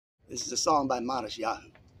This is a song by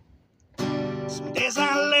Matisyahu. Some days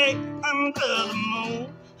I lay under the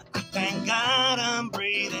moon, I thank God I'm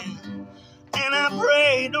breathing, and I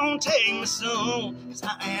pray don't take me soon, 'cause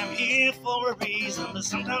I am here for a reason. But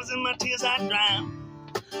sometimes in my tears I drown,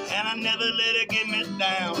 and I never let it get me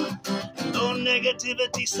down. And though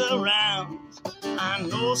negativity surrounds, I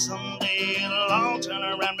know someday it'll all turn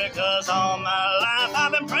around, because all my life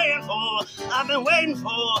I've been praying for, I've been waiting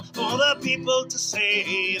for the people to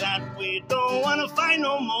say that we don't want to fight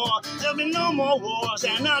no more. There'll be no more wars,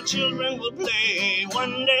 and our children will play.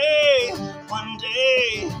 One day, one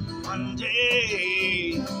day, one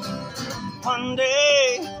day, one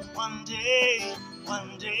day, one day,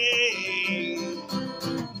 one day.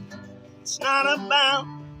 It's not about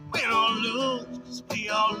win or lose, 'cause we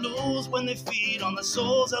all lose when they feed on the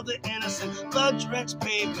souls of the innocent. Blood-drenched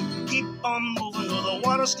pavement, keep on moving though the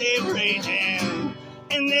water stay raging.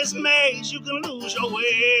 In this maze, you can lose your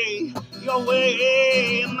way.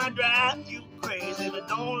 It might drive you crazy, but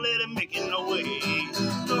don't let it make it no way.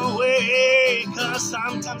 No way, 'cause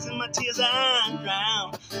sometimes in my tears I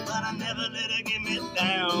drown, but I never let it get me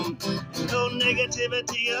down. And though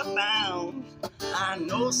negativity abounds, I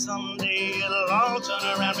know someday it'll all turn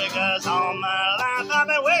around, because all my life I've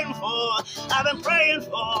been waiting for, I've been praying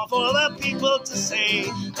for the people to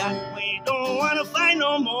say that we don't want to fight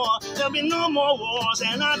no more. There'll be no more wars,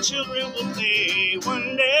 and our children will play.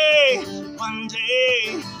 One day, one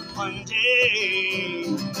day, one day,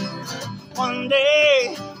 one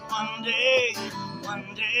day, one day,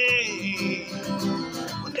 one day.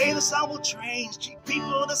 One day the sun will change, treat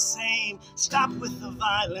people the same, stop with the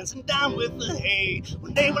violence and down with the hate.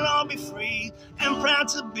 One day we'll all be free and proud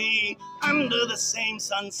to be under the same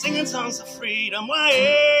sun, singing songs of freedom.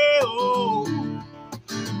 Why-oh,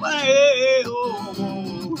 why-oh,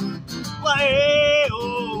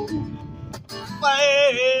 why-oh,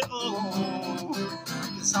 why-oh.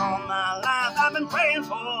 'Cause all my life I've been praying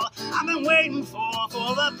for, I've been waiting for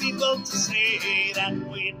the people to say that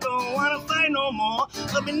we don't want to fight no more.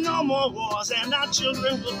 There'll be no more wars, and our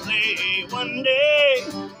children will play. One day,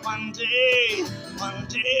 one day, one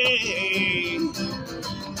day,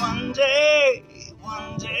 one day,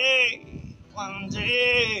 one day, one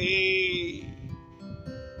day.